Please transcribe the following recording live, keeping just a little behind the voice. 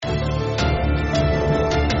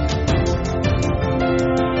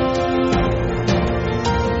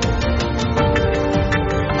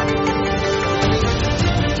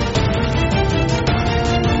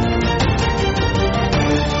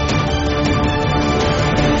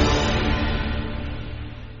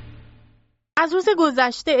از روز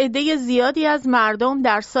گذشته عده زیادی از مردم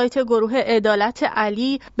در سایت گروه عدالت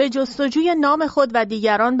علی به جستجوی نام خود و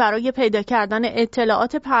دیگران برای پیدا کردن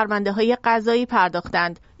اطلاعات پرونده‌های قضایی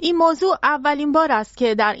پرداختند. این موضوع اولین بار است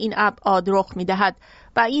که در این ابعاد رخ می‌دهد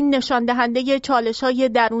و این نشان دهنده چالش‌های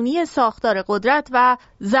درونی ساختار قدرت و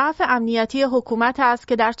ضعف امنیتی حکومت است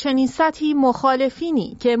که در چنین سطحی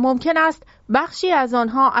مخالفینی که ممکن است بخشی از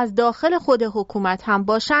آنها از داخل خود حکومت هم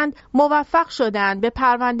باشند موفق شدند به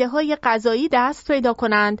پرونده‌های قضایی دست پیدا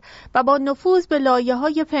کنند و با نفوذ به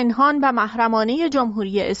لایه‌های پنهان و محرمانه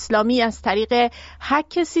جمهوری اسلامی از طریق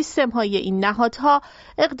هک سیستم‌های این نهادها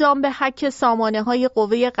اقدام به هک سامانه‌های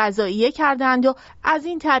قوه قضاییه کردند و از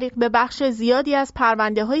این طریق به بخش زیادی از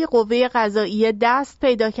پرونده‌های قوه قضاییه دست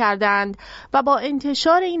پیدا کردند و با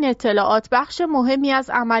انتشار این اطلاعات بخش مهمی از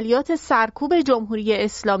عملیات سرکوب جمهوری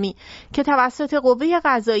اسلامی که توسط قوه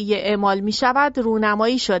قضاییه اعمال می شود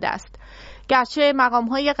رونمایی شده است. گرچه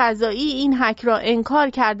مقام‌های قضایی این هک را انکار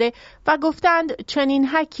کرده و گفتند چنین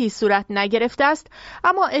هکی صورت نگرفته است،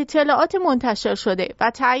 اما اطلاعات منتشر شده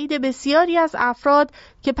و تایید بسیاری از افراد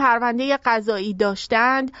که پرونده قضایی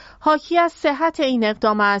داشتند حاکی از صحت این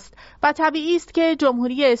اقدام است و طبیعی است که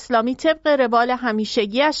جمهوری اسلامی طبق روال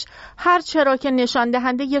همیشگیش هر چرا که نشان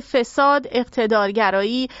دهنده فساد،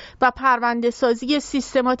 اقتدارگرایی و پرونده سازی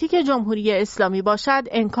سیستماتیک جمهوری اسلامی باشد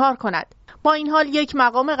انکار کند. با این حال یک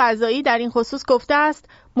مقام قضایی در این خصوص گفته است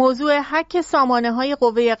موضوع هک سامانه‌های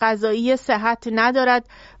قوه قضاییه صحت ندارد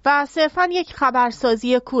و صرفاً یک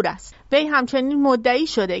خبرسازی کور است. وی همچنین مدعی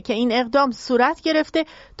شده که این اقدام صورت گرفته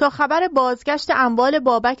تا خبر بازگشت اموال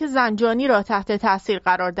بابک زنجانی را تحت تاثیر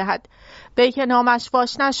قرار دهد. وی که نامش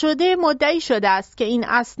فاش نشده مدعی شده است که این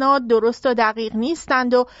اسناد درست و دقیق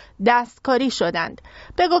نیستند و دستکاری شدند.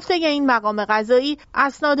 به گفته این مقام قضایی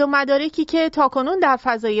اسناد و مدارکی که تاکنون در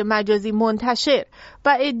فضای مجازی منتشر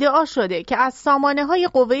و ادعا شده که از سامانه‌های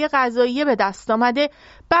قوه قضاییه به دست آمده،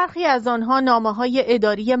 برخی از آنها نامه‌های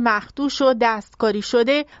اداری مخدوش و دستکاری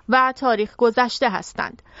شده و تاریخ گذشته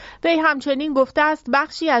هستند. وی همچنین گفته است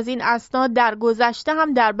بخشی از این اسناد در گذشته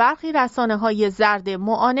هم در برخی رسانه‌های زرد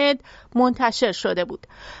معاند منتشر شده بود.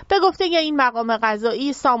 به گفته این مقام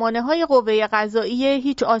قضایی سامانه‌های قوه قضاییه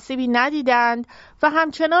هیچ آسیبی ندیدند و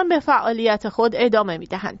همچنان به فعالیت خود ادامه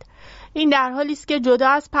می‌دهند. این در حالی است که جدا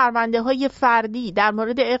از پرونده‌های فردی در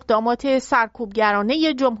مورد اقدامات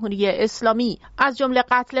سرکوبگرانه جمهوری اسلامی از جمله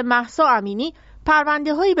قتل مهسا امینی،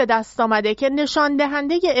 پرونده‌هایی به دست آمده که نشان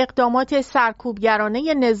دهنده اقدامات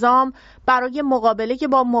سرکوبگرانه نظام برای مقابله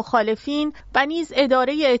با مخالفین و نیز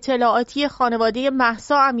اداره اطلاعاتی خانواده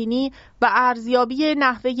مهسا امینی و ارزیابی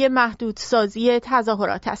نحوه محدودسازی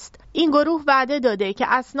تظاهرات است. این گروه وعده داده که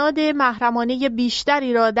اسناد محرمانه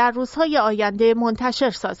بیشتری را در روزهای آینده منتشر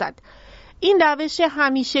سازد. این روش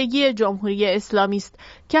همیشگی جمهوری اسلامی است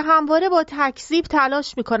که همواره با تکذیب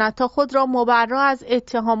تلاش می‌کند تا خود را مبرا از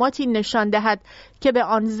اتهاماتی نشان دهد که به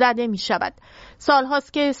آن زده می‌شود.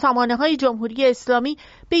 سال‌هاست که سامانه‌های جمهوری اسلامی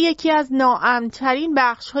به یکی از ناامن‌ترین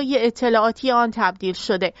بخش‌های اطلاعاتی آن تبدیل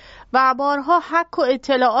شده و بارها حک و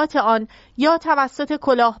اطلاعات آن یا توسط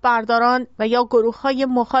کلاهبرداران و یا گروه‌های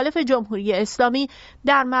مخالف جمهوری اسلامی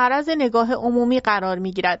در معرض نگاه عمومی قرار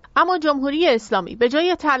می‌گیرد. اما جمهوری اسلامی به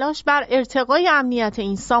جای تلاش بر ارتقای امنیت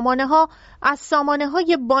این سامانه‌ها، از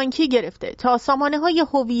سامانه‌های بانکی گرفته تا سامانه‌های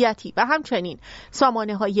هویتی و همچنین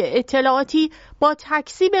سامانه‌های اطلاعاتی با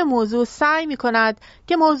تکذیب موضوع سعی می‌کند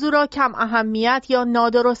که موضوع را کم اهمیت یا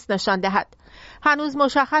نادرست نشان دهد. هنوز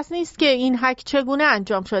مشخص نیست که این هک چگونه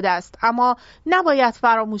انجام شده است، اما نباید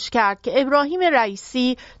فراموش کرد که ابراهیم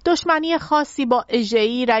رئیسی دشمنی خاصی با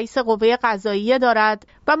اژه‌ای رئیس قوه قضاییه دارد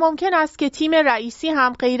و ممکن است که تیم رئیسی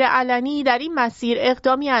هم غیر علنی در این مسیر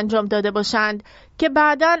اقدامی انجام داده باشند که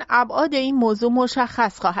بعداً ابعاد این موضوع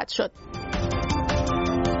مشخص خواهد شد.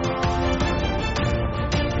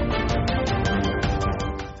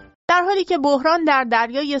 در حالی که بحران در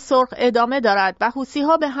دریای سرخ ادامه دارد و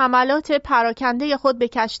حوثی‌ها به حملات پراکنده خود به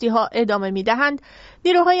کشتی‌ها ادامه می‌دهند،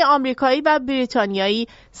 نیروهای آمریکایی و بریتانیایی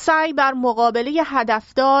سعی بر مقابله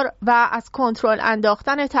هدفدار و از کنترل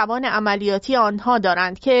انداختن توان عملیاتی آنها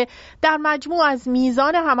دارند که در مجموع از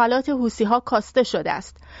میزان حملات حوثی‌ها کاسته شده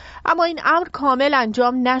است. اما این امر کامل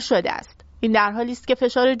انجام نشده است. این در حالی است که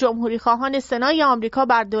فشار جمهوری خواهان سنای آمریکا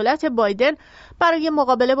بر دولت بایدن برای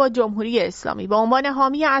مقابله با جمهوری اسلامی به عنوان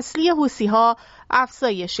حامی اصلی حوثی‌ها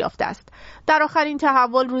افزایش یافته است. در آخرین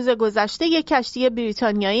تحول روز گذشته یک کشتی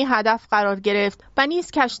بریتانیایی هدف قرار گرفت و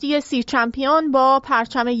نیز کشتی سی چمپیون با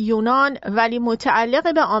پرچم یونان ولی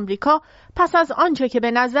متعلق به آمریکا پس از آنچه که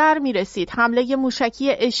به نظر می رسید حمله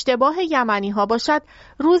موشکی اشتباه یمنی‌ها باشد،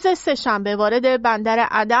 روز سه‌شنبه وارد بندر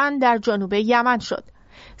عدن در جنوب یمن شد.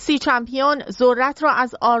 سی چمپیون ذرت را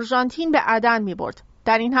از آرژانتین به عدن می برد.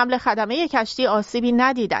 در این حمله خدمه کشتی آسیبی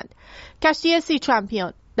ندیدند. کشتی سی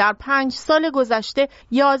چمپیون در 5 سال گذشته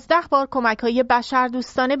 11 بار کمک‌های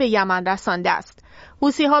بشردوستانه به یمن رسانده است.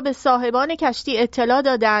 حوثی‌ها به صاحبان کشتی اطلاع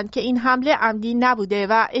دادند که این حمله عمدی نبوده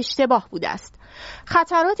و اشتباه بوده است.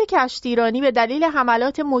 خطرات کشتیرانی به دلیل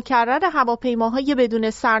حملات مکرر هواپیماهای بدون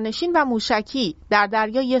سرنشین و موشکی در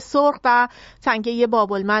دریای سرخ و تنگه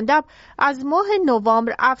باب‌المندب از ماه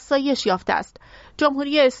نوامبر افزایش یافته است.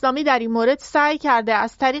 جمهوری اسلامی در این مورد سعی کرده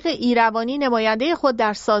از طریق ایروانی نماینده خود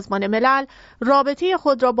در سازمان ملل رابطه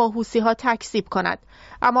خود را با حوثی‌ها تکذیب کند،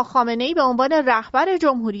 اما خامنه‌ای به عنوان رهبر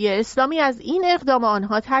جمهوری اسلامی از این اقدام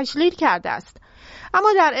آنها تجلیل کرده است. اما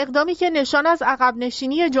در اقدامی که نشان از عقب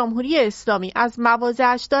نشینی جمهوری اسلامی از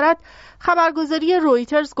مواضعش دارد، خبرگزاری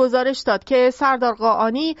رویترز گزارش داد که سردار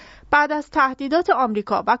قاآنی بعد از تهدیدات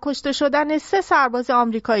آمریکا و کشته شدن 3 سرباز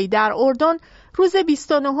آمریکایی در اردن روز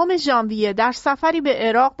 29 ژانویه در سفری به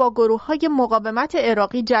عراق با گروه‌های مقاومت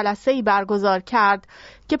عراقی جلسه‌ای برگزار کرد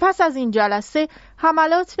که پس از این جلسه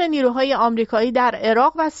حملات به نیروهای آمریکایی در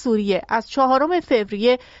عراق و سوریه از 4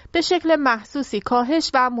 فوریه به شکل محسوسی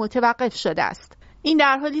کاهش و متوقف شده است. این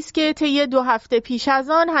در حالی است که طی 2 هفته پیش از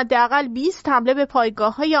آن حداقل 20 حمله به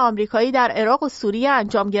پایگاه‌های آمریکایی در عراق و سوریه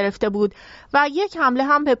انجام گرفته بود و 1 حمله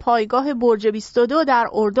هم به پایگاه برج 22 در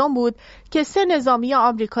اردن بود که 3 نظامی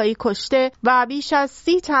آمریکایی کشته و بیش از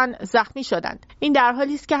 30 تن زخمی شدند. این در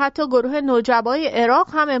حالی است که حتی گروه نجبای عراق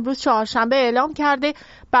هم امروز چهارشنبه اعلام کرده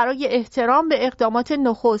برای احترام به اقدامات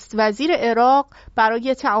نخست وزیر عراق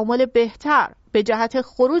برای تعامل بهتر به جهت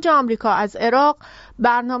خروج آمریکا از عراق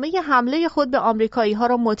برنامه حمله خود به آمریکایی‌ها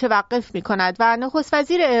را متوقف می‌کند و نخست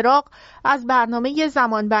وزیر عراق از برنامه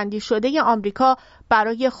زمانبندی شده آمریکا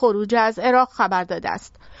برای خروج از عراق خبر داده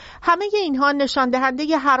است. همه اینها نشان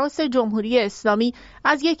دهنده هراس جمهوری اسلامی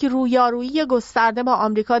از یک رویارویی گسترده با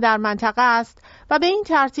آمریکا در منطقه است و به این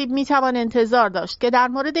ترتیب میتوان انتظار داشت که در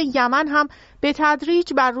مورد یمن هم به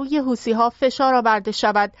تدریج بر روی حوثی‌ها فشار آورده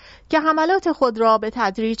شود که حملات خود را به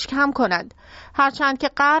تدریج کم کنند، هرچند که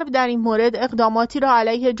غرب در این مورد اقداماتی را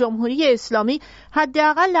علیه جمهوری اسلامی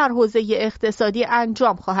حداقل در حوزه اقتصادی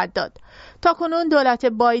انجام خواهد داد. تاکنون دولت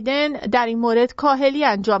بایدن در این مورد کاهلی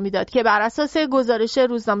انجام میداد که بر اساس گزارش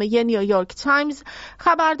روزنامه نیویورک تایمز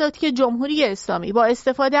خبر داد که جمهوری اسلامی با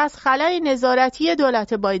استفاده از خلأ نظارتی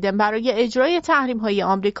دولت بایدن برای اجرای تحریم‌های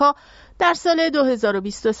آمریکا در سال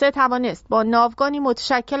 2023 توانست با ناوگانی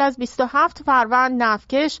متشکل از 27 فروند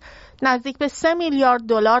نفتکش نزدیک به 3 میلیارد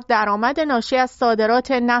دلار درآمد ناشی از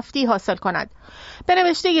صادرات نفتی حاصل کند. به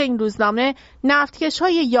نوشته این روزنامه،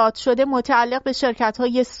 نفتکش‌های یاد شده متعلق به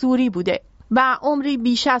شرکت‌های سوری بوده و عمری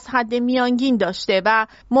بیش از حد میانگین داشته و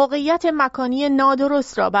موقعیت مکانی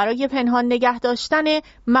نادرست را برای پنهان نگه داشتن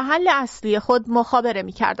محل اصلی خود مخابره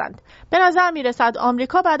می‌کردند. به نظر می‌رسد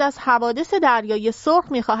آمریکا بعد از حوادث دریای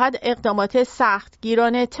سرخ می‌خواهد اقدامات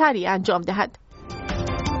سختگیرانه تری انجام دهد.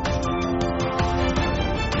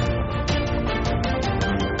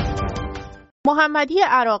 محمدی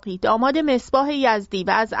عراقی، داماد مصباح یزدی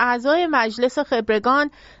و از اعضای مجلس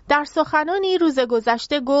خبرگان، در سخنانی روز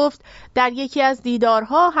گذشته گفت در یکی از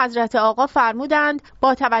دیدارها حضرت آقا فرمودند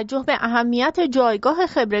با توجه به اهمیت جایگاه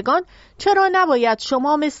خبرگان چرا نباید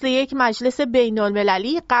شما مثل یک مجلس بین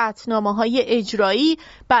المللی قطعنامه‌های اجرایی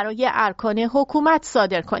برای ارکان حکومت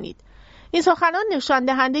صادر کنید. این سخنان نشان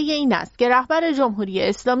دهنده این است که رهبر جمهوری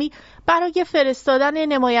اسلامی برای فرستادن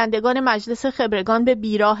نمایندگان مجلس خبرگان به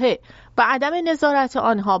بیراهه و عدم نظارت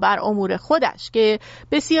آنها بر امور خودش که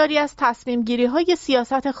بسیاری از تصمیم گیری های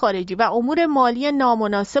سیاست خارجی و امور مالی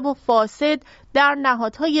نامناسب و فاسد در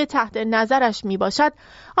نهادهای تحت نظرش می باشد،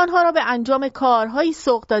 آنها را به انجام کارهایی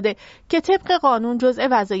سوق داده که طبق قانون جزء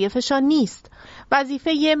وظایفشان نیست.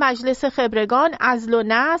 وظیفه مجلس خبرگان عزل و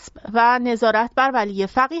نصب و نظارت بر ولی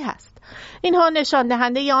فقیه است. اینها نشان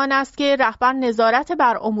دهنده آن است که رهبر نظارت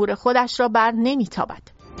بر امور خودش را بر نمی‌تابد.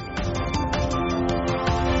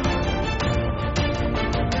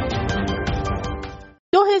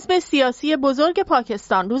 2 حزب سیاسی بزرگ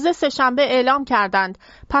پاکستان روز سه‌شنبه اعلام کردند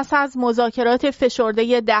پس از مذاکرات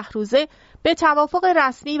فشرده 10 روزه به توافق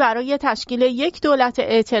رسمی برای تشکیل یک دولت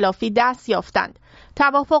ائتلافی دست یافتند.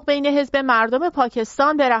 توافق بین حزب مردم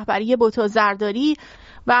پاکستان به رهبری بوتو زرداری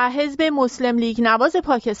و حزب مسلم لیگ نواز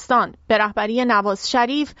پاکستان به رهبری نواز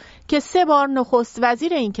شریف که 3 بار نخست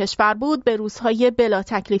وزیر این کشور بود به روزهای بلا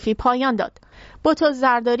تکلیفی پایان داد. بوتو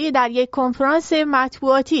زرداری در یک کنفرانس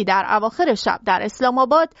مطبوعاتی در اواخر شب در اسلام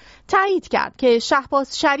آباد تایید کرد که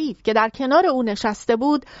شهباز شریف که در کنار او نشسته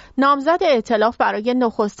بود نامزد ائتلاف برای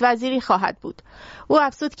نخست وزیری خواهد بود. او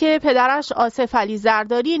افزود که پدرش آصف علی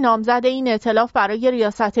زرداری نامزد این ائتلاف برای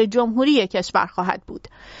ریاست جمهوری کشور خواهد بود.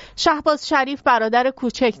 شهباز شریف برادر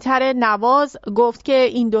کوچکتر نواز گفت که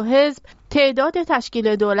این 2 حزب تعداد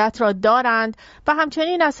تشکیل دولت را دارند و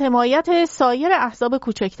همچنین از حمایت سایر احزاب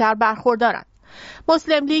کوچکتر برخوردارند.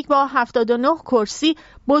 مسلم لیگ با 79 کرسی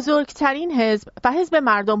بزرگترین حزب و حزب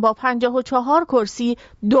مردم با 54 کرسی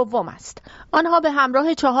دوم است. آنها به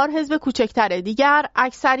همراه 4 حزب کوچکتر دیگر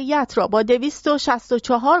اکثریت را با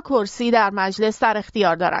 264 کرسی در مجلس در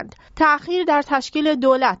اختیار دارند. تأخیر در تشکیل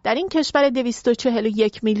دولت در این کشور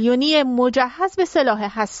 241 میلیونی مجهز به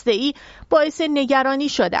سلاح هسته‌ای باعث نگرانی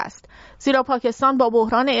شده است. زیرا پاکستان با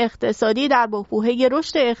بحران اقتصادی در بحبوحه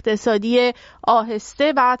رشد اقتصادی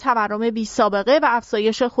آهسته و تورم بی سابقه و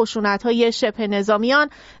افزایش خشونت‌های شبه نظامیان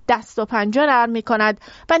دست و پنجه نرم می‌کند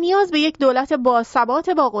و نیاز به یک دولت باثبات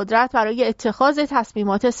با قدرت برای اتخاذ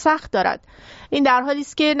تصمیمات سخت دارد. این در حالی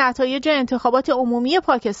است که نتایج انتخابات عمومی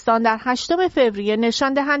پاکستان در 8 فوریه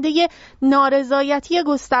نشان دهنده نارضایتی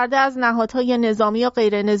گسترده از نهادهای نظامی و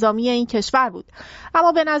غیر نظامی این کشور بود.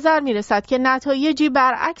 اما به نظر می‌رسد که نتایجی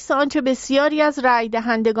برعکس آنچه بسیاری از رای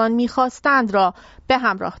دهندگان می‌خواستند را به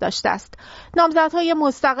همراه داشته است. نامزدهای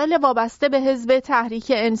مستقل وابسته به حزب تحریک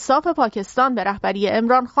انصاف پاکستان به رهبری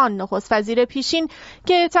عمران خان نخست وزیر پیشین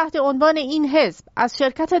که تحت عنوان این حزب از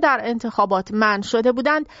شرکت در انتخابات منع شده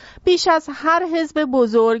بودند، بیش از هر حزب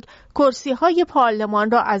بزرگ کرسی‌های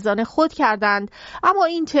پارلمان را از آن خود کردند، اما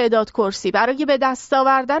این تعداد کرسی برای به دست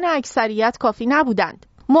آوردن اکثریت کافی نبودند.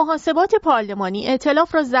 محاسبات پارلمانی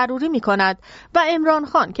ائتلاف را ضروری می‌کند و عمران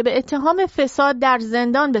خان که به اتهام فساد در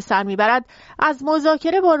زندان به سر می‌برد، از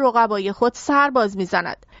مذاکره با رقبای خود سر باز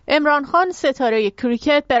می‌زند. عمران خان ستاره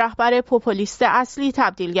کریکت به رهبر پوپولیست اصلی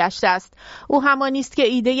تبدیل گشته است. او همانی است که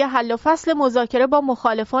ایده حل و فصل مذاکره با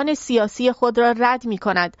مخالفان سیاسی خود را رد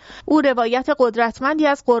می‌کند. او روایت قدرتمندی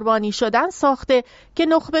از قربانی شدن ساخته که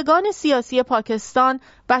نخبگان سیاسی پاکستان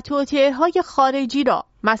و توطئه‌های خارجی را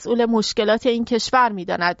مسئول مشکلات این کشور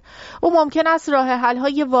می‌داند. او ممکن است راه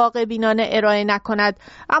حل‌های واقع بینانه ارائه نکند،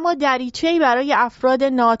 اما دریچه‌ای برای افراد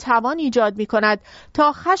ناتوان ایجاد می‌کند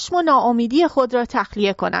تا خشم و ناامیدی خود را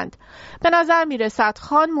تخلیه کنند. به نظر می‌رسد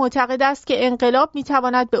خان معتقد است که انقلاب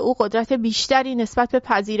می‌تواند به او قدرت بیشتری نسبت به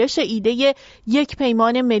پذیرش ایده یک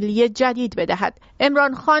پیمان ملی جدید بدهد.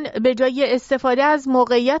 عمران خان به جای استفاده از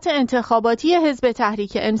موقعیت انتخاباتی حزب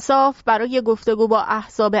تحریک انصاف برای گفتگو با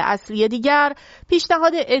احزاب اصلی دیگر،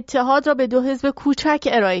 پیشنهاد اتحاد را به 2 حزب کوچک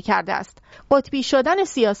ارائه کرده است. قطبی شدن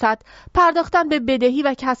سیاست پرداختن به بدهی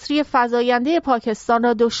و کسری فزاینده پاکستان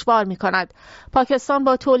را دشوار می‌کند. پاکستان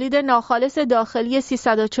با تولید ناخالص داخلی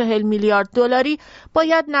 340 میلیارد دلاری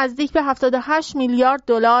باید نزدیک به 78 میلیارد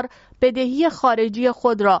دلار بدهی خارجی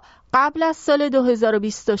خود را قبل از سال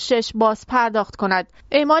 2026 باز پرداخت کند.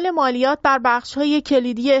 اعمال مالیات بر بخش‌های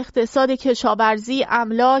کلیدی اقتصاد کشاورزی،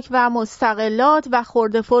 املاک و مستغلات و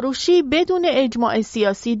خرده فروشی بدون اجماع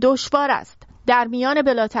سیاسی دشوار است. در میان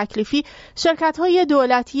بلا تکلیفی شرکت‌های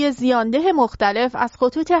دولتی زیانده مختلف از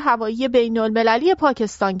خطوط هوایی بین‌المللی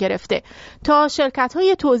پاکستان گرفته تا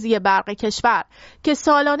شرکت‌های توزیع برق کشور که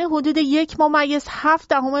سالانه حدود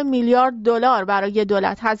 1.7 میلیارد دلار برای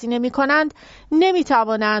دولت هزینه می‌کنند،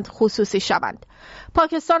 نمی‌توانند خصوصی شوند.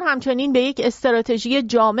 پاکستان همچنین به یک استراتژی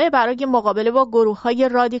جامع برای مقابله با گروه‌های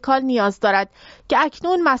رادیکال نیاز دارد که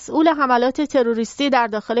اکنون مسئول حملات تروریستی در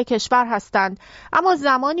داخل کشور هستند، اما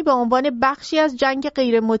زمانی به عنوان بخشی از جنگ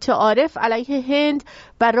غیر متعارف علیه هند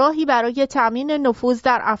و راهی برای تامین نفوذ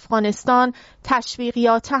در افغانستان تشویق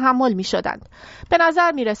یا تحمل می‌شدند. به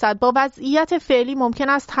نظر می‌رسد با وضعیت فعلی ممکن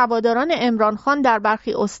است هواداران عمران خان در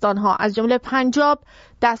برخی استان‌ها از جمله پنجاب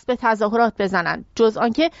دست به تظاهرات بزنند، جز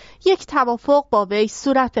آنکه یک توافق با وی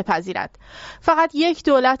صورت بپذیرد. فقط یک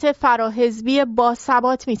دولت فراحزبی با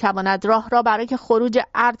ثبات می‌تواند راه را برای خروج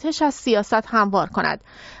ارتش از سیاست هموار کند.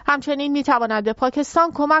 همچنین می‌تواند به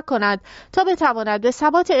پاکستان کمک کند تا بتواند به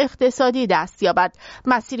ثبات اقتصادی دست یابد،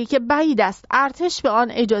 مسیری که بعید است ارتش به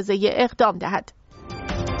آن اجازه اقدام دهد.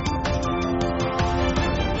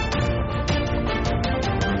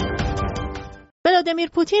 ولادیمیر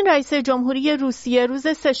پوتین رئیس جمهوری روسیه روز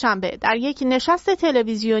سه‌شنبه در یک نشست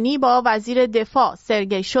تلویزیونی با وزیر دفاع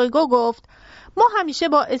سرگئی شویگو گفت: ما همیشه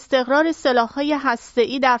با استقرار سلاح‌های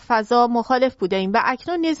هسته‌ای در فضا مخالف بودیم و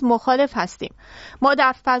اکنون نیز مخالف هستیم. ما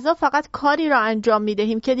در فضا فقط کاری را انجام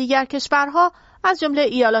می‌دهیم که دیگر کشورها از جمله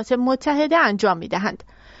ایالات متحده انجام می‌دهند.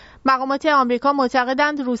 مقامات آمریکا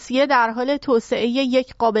معتقدند روسیه در حال توسعه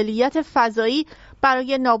یک قابلیت فضایی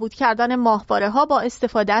برای نابود کردن ماهواره‌ها با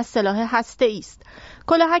استفاده از سلاح هسته‌ای است.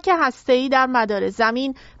 کلاهک هسته‌ای در مدار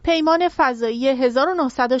زمین پیمان فضایی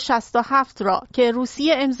 1967 را که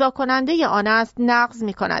روسیه امضا کننده آن است نقض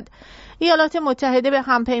می‌کند. ایالات متحده به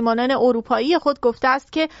همپیمانان اروپایی خود گفته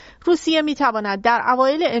است که روسیه می‌تواند در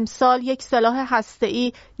اوایل امسال یک سلاح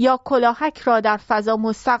هسته‌ای یا کلاهک را در فضا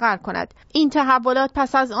مستقر کند. این تحولات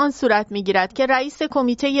پس از آن صورت می‌گیرد که رئیس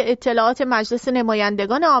کمیته اطلاعات مجلس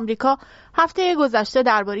نمایندگان آمریکا هفته گذشته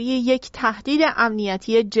درباره یک تهدید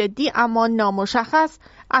امنیتی جدی اما نامشخص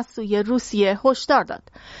از سوی روسیه هشدار داد.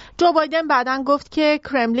 جو بایدن بعداً گفت که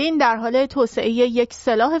کرملین در حال توسعه یک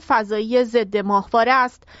سلاح فضایی ضد ماهواره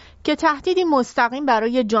است که تهدیدی مستقیم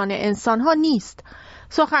برای جان انسانها نیست.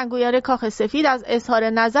 سخنگویان کاخ سفید از اظهار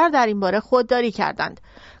نظر در این باره خودداری کردند.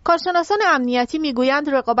 کارشناسان امنیتی میگویند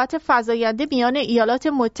رقابت فزاینده میان ایالات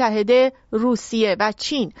متحده، روسیه و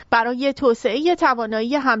چین برای توسعه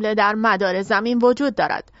توانایی حمله در مدار زمین وجود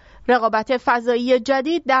دارد. رقابت فضایی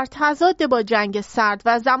جدید در تضاد با جنگ سرد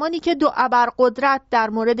و زمانی که دو ابرقدرت در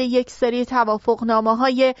مورد یک سری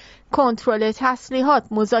توافقنامه‌های کنترل تسلیحات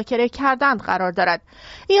مذاکره کردند قرار دارد.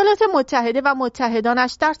 ایالات متحده و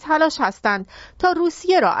متحدانش در تلاش هستند تا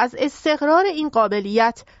روسیه را از استقرار این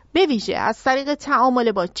قابلیت به ویژه از طریق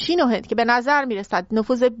تعامل با چین و هند که به نظر می‌رسد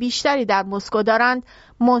نفوذ بیشتری در مسکو دارند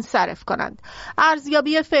منصرف کنند.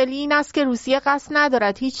 ارزیابی فعلی این است که روسیه قصد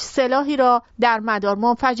ندارد هیچ سلاحی را در مدار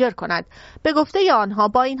منفجر کند. به گفته آنها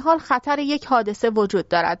با این حال خطر یک حادثه وجود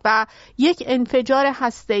دارد و یک انفجار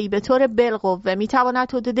هسته‌ای به طور بالقوه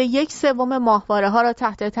می‌تواند حدود 1/3 ماهواره‌ها را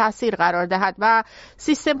تحت تاثیر قرار دهد و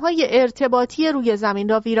سیستم‌های ارتباطی روی زمین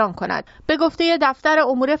را ویران کند. به گفته دفتر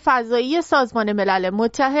امور فضایی سازمان ملل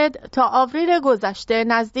متحد تا آوریل گذشته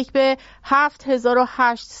نزدیک به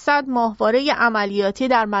 7800 ماهواره عملیاتی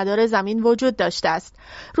در مدار زمین وجود داشته است.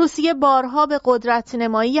 روسیه بارها به قدرت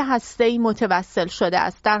نمایی هسته‌ای متوسل شده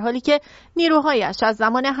است، در حالی که نیروهایش از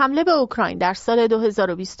زمان حمله به اوکراین در سال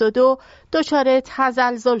 2022 دچار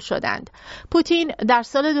تزلزل شدند. پوتین در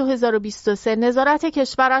سال 2023 نظارت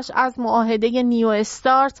کشورش از معاهده نیو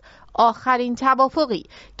استارت، آخرین توافقی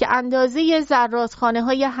که اندازه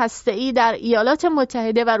زرادخانه‌های هسته‌ای در ایالات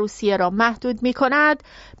متحده و روسیه را محدود می‌کند،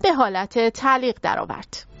 به حالت تعلیق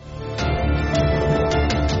درآورد.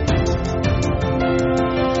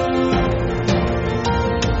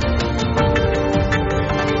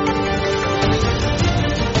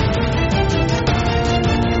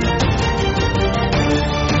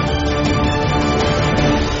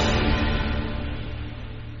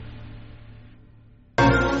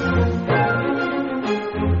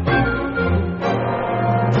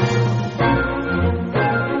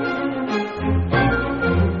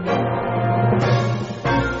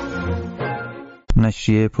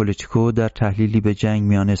 نشریه پولیتیکو در تحلیلی به جنگ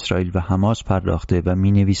میان اسرائیل و حماس پرداخته و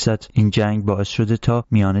می‌نویسد این جنگ باعث شده تا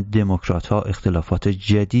میان دموکرات‌ها اختلافات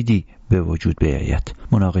جدیدی به وجود بیاید.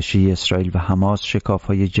 مناقشه اسرائیل و حماس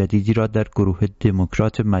شکاف‌های جدیدی را در گروه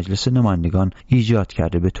دموکرات مجلس نمایندگان ایجاد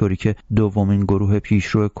کرده، به طوری که دومین گروه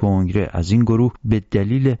پیشرو کنگره از این گروه به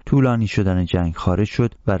دلیل طولانی شدن جنگ خارج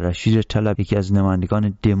شد و رشید طلب، یکی از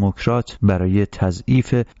نمایندگان دموکرات، برای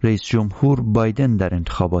تضعیف رئیس جمهور بایدن در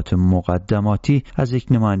انتخابات مقدماتی از یک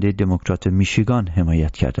نماینده دموکرات میشیگان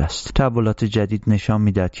حمایت کرده است. تحولات جدید نشان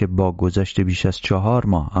می‌دهد که با گذشت بیش از 4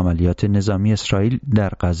 ماه عملیات نظامی اسرائیل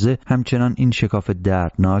در غزه، همچنان این شکاف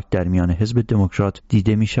دردناک در میان حزب دموکرات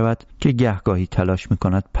دیده می شود که گهگاهی تلاش می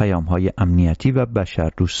کند پیام‌های امنیتی و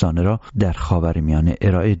بشردوستانه را در خاورمیانه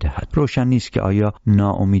ارائه دهد. روشن نیست که آیا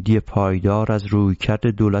ناامیدی پایدار از رویکرد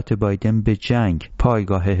دولت بایدن به جنگ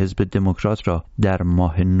پایگاه حزب دموکرات را در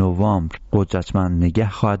ماه نوامبر قدرتمند نگه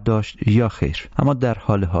خواهد داشت یا خیر. اما در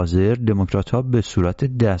حال حاضر دموکرات‌ها به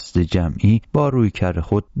صورت دست جمعی با رویکرد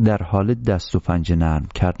خود در حال دست و پنجه نرم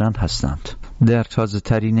کردن هستند. در تازه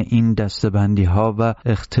ترین این دسته‌بندی ها و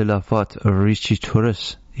اختلافات، ریچی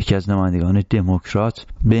تورس، یکی از نمایندگان دموکرات،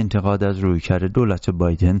 به انتقاد از رویکرد دولت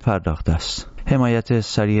بایدن پرداخته است. حمایت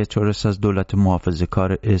سریع تورس از دولت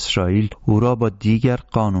محافظه‌کار اسرائیل او را با دیگر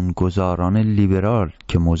قانونگذاران لیبرال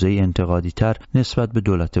که موضع انتقادی تر نسبت به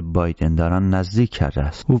دولت بایدن دارند نزدیک کرده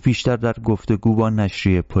است. او پیشتر در گفتگو با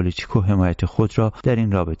نشریه پولیتیکو حمایت خود را در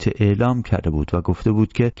این رابطه اعلام کرده بود و گفته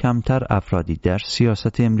بود که کمتر افرادی در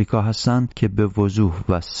سیاست امریکا هستند که به وضوح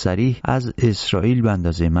و صریح از اسرائیل به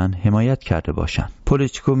اندازه من حمایت کرده باشند.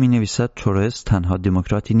 پولیتیکو می‌نویسد تورس تنها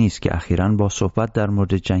دموکراتی نیست که اخیراً با صحبت در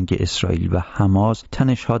مورد جنگ اسرائیل و حماس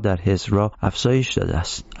تنش‌ها در حزب را افزایش داده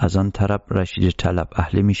است. از آن طرف رشید طلب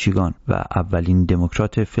اهل میشیگان و اولین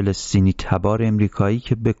دموکرات فلسطینی تبار امریکایی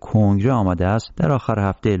که به کنگره آمده است در آخر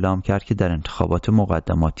هفته اعلام کرد که در انتخابات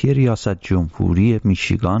مقدماتی ریاست جمهوری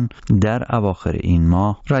میشیگان در اواخر این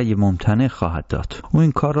ماه رأی ممتنع خواهد داد. او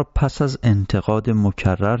این کار را پس از انتقاد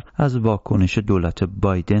مکرر از واکنش دولت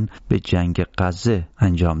بایدن به جنگ غزه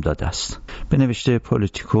انجام داده است. به نوشته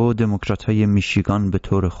پولیتیکو، دموکرات‌های میشیگان به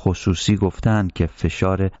طور خصوصی گفتند که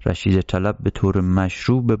فشار رشید طلب به طور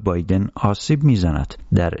مشروع به بایدن آسیب می‌زند.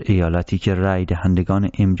 در ایالتی که رأی دهندگان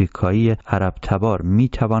امریکایی عرب تبار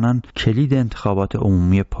می‌توانند کلید انتخابات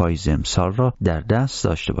عمومی پاییز امسال را در دست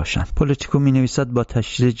داشته باشند. پولیتیکو می‌نویسد با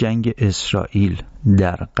تشدید جنگ اسرائیل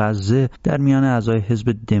در غزه در میان اعضای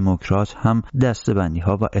حزب دموکرات هم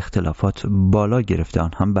دسته‌بندی‌ها و اختلافات بالا گرفته،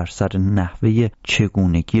 آن هم بر سر نحوه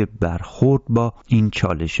چگونگی برخورد با این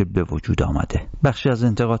چالش به وجود آمده. بخشی از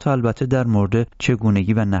انتقادها البته در مورد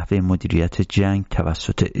چگونگی و نحوه مدیریت جنگ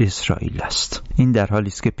توسط اسرائیل است. این در حالی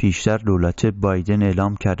است که پیشتر دولت بایدن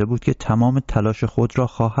اعلام کرده بود که تمام تلاش خود را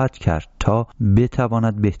خواهد کرد تا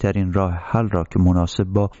بتواند بهترین راه حل را که مناسب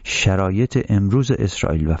با شرایط امروز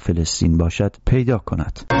اسرائیل و فلسطین باشد پیدا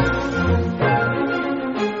کند.